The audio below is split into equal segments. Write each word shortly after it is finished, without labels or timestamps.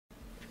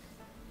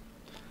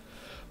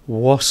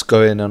What's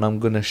going on? I'm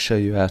going to show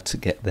you how to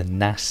get the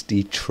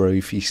nasty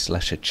trophy /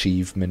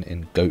 achievement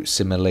in Goat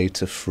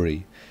Simulator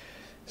 3.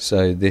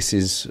 So this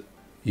is,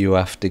 you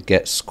have to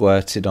get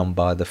squirted on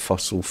by the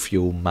fossil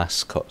fuel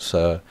mascot.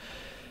 So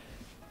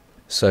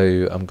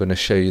I'm going to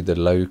show you the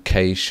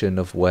location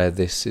of where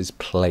this is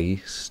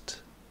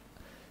placed.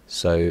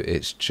 So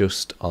it's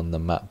just on the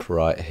map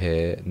right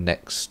here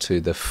next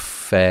to the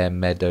Fair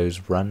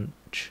Meadows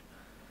Ranch,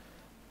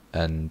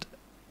 and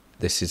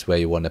this is where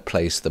you want to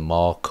place the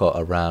marker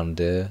around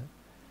here.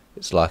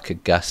 It's like a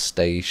gas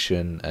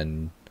station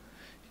and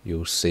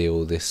you'll see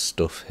all this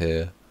stuff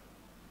here.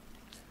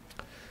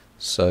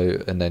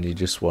 So, and then you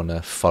just want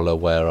to follow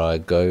where I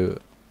go.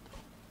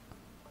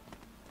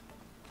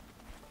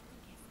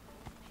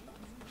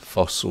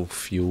 Fossil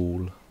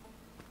fuel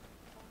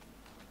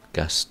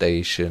gas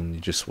station,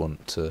 you just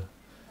want to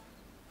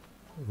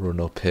run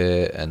up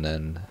here, and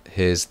then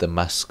here's the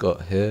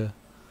mascot here.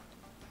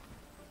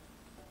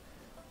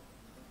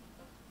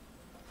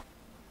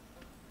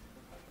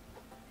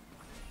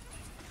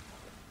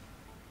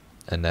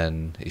 And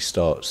then he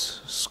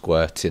starts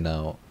squirting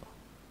out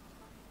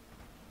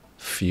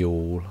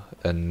fuel,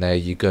 and there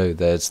you go,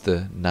 there's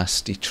the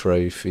nasty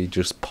trophy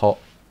just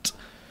popped.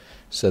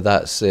 So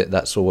that's it,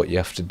 that's all what you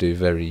have to do,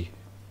 very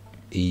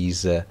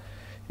easy.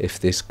 If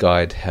this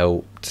guide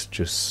helped,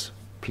 just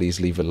please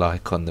leave a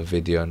like on the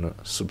video and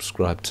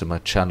subscribe to my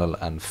channel,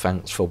 and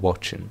thanks for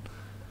watching.